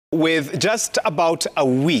With just about a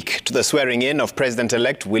week to the swearing-in of President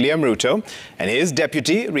Elect William Ruto and his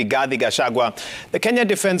deputy, Rigathi Gachagua, the Kenya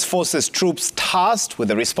Defence Forces troops tasked with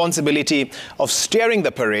the responsibility of steering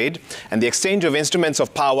the parade and the exchange of instruments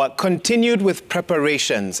of power continued with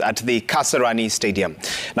preparations at the Kasarani Stadium.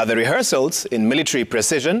 Now, the rehearsals in military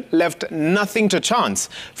precision left nothing to chance,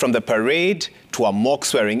 from the parade to a mock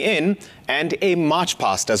swearing-in and a march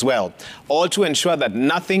past as well, all to ensure that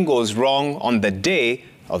nothing goes wrong on the day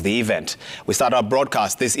of the event. We start our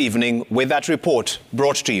broadcast this evening with that report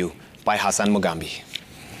brought to you by Hassan Mugambi.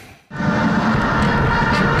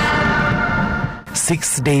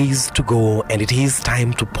 6 days to go, and it is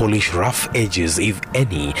time to polish rough edges, if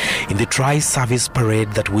any, in the tri-service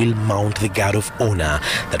parade that will mount the guard of honor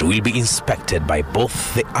that will be inspected by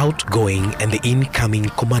both the outgoing and the incoming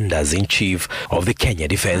commanders-in-chief of the Kenya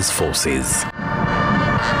Defence Forces.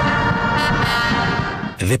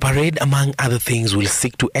 The parade, among other things, will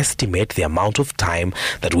seek to estimate the amount of time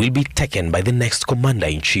that will be taken by the next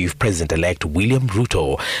Commander-in-Chief, President Elect William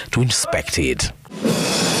Ruto, to inspect it.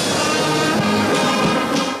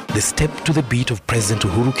 The step to the beat of President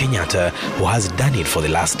Uhuru Kenyatta, who has done it for the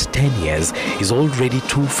last 10 years, is already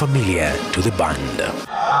too familiar to the band.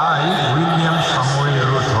 I,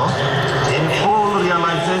 William Ruto, in full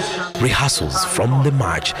realization. Rehearsals from the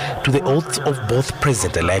march to the oaths of both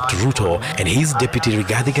President-elect Ruto and his deputy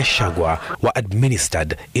Rigathi Gachagua were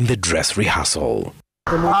administered in the dress rehearsal.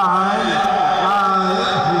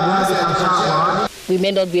 We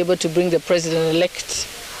may not be able to bring the President-elect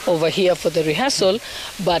over here for the rehearsal,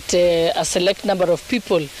 but a select number of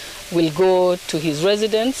people will go to his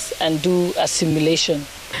residence and do a simulation.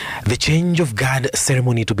 The change of guard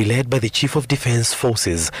ceremony, to be led by the Chief of Defence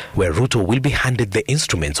Forces, where Ruto will be handed the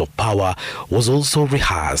instruments of power, was also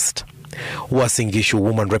rehearsed. Uasin Gishu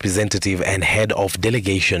woman representative and head of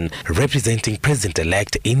delegation representing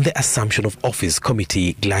President-elect in the Assumption of Office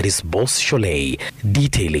Committee, Gladys Boss-Sholei,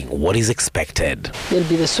 detailing what is expected. There will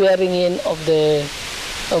be the swearing-in of the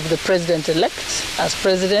President-elect as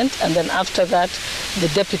President, and then after that, the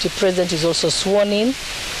Deputy President is also sworn in.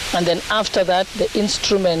 And then after that, the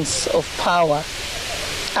instruments of power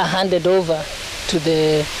are handed over to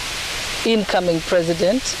the incoming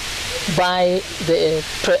president by the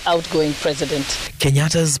outgoing president.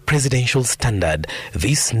 Kenyatta's presidential standard,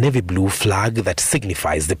 this navy blue flag that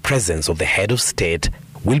signifies the presence of the head of state,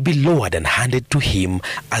 will be lowered and handed to him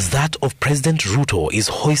as that of President Ruto is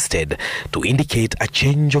hoisted to indicate a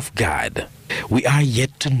change of guard. We are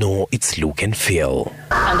yet to know its look and feel.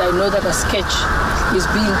 And I know that a sketch is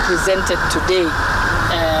being presented today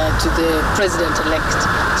to the President-elect,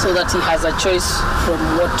 so that he has a choice from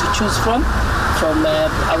what to choose from.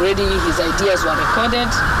 Already his ideas were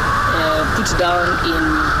recorded, put down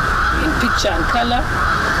in picture and color,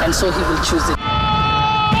 and so he will choose it.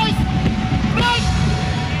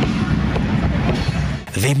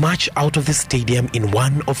 They march out of the stadium in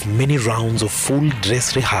one of many rounds of full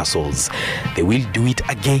dress rehearsals. They will do it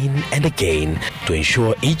again and again to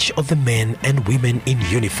ensure each of the men and women in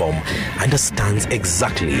uniform understands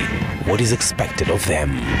exactly what is expected of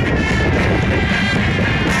them.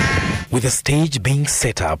 With the stage being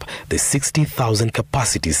set up, the 60,000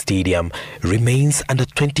 capacity stadium remains under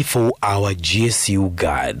 24-hour GSU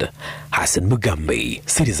guard. Hassan Mugambi,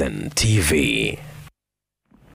 Citizen TV.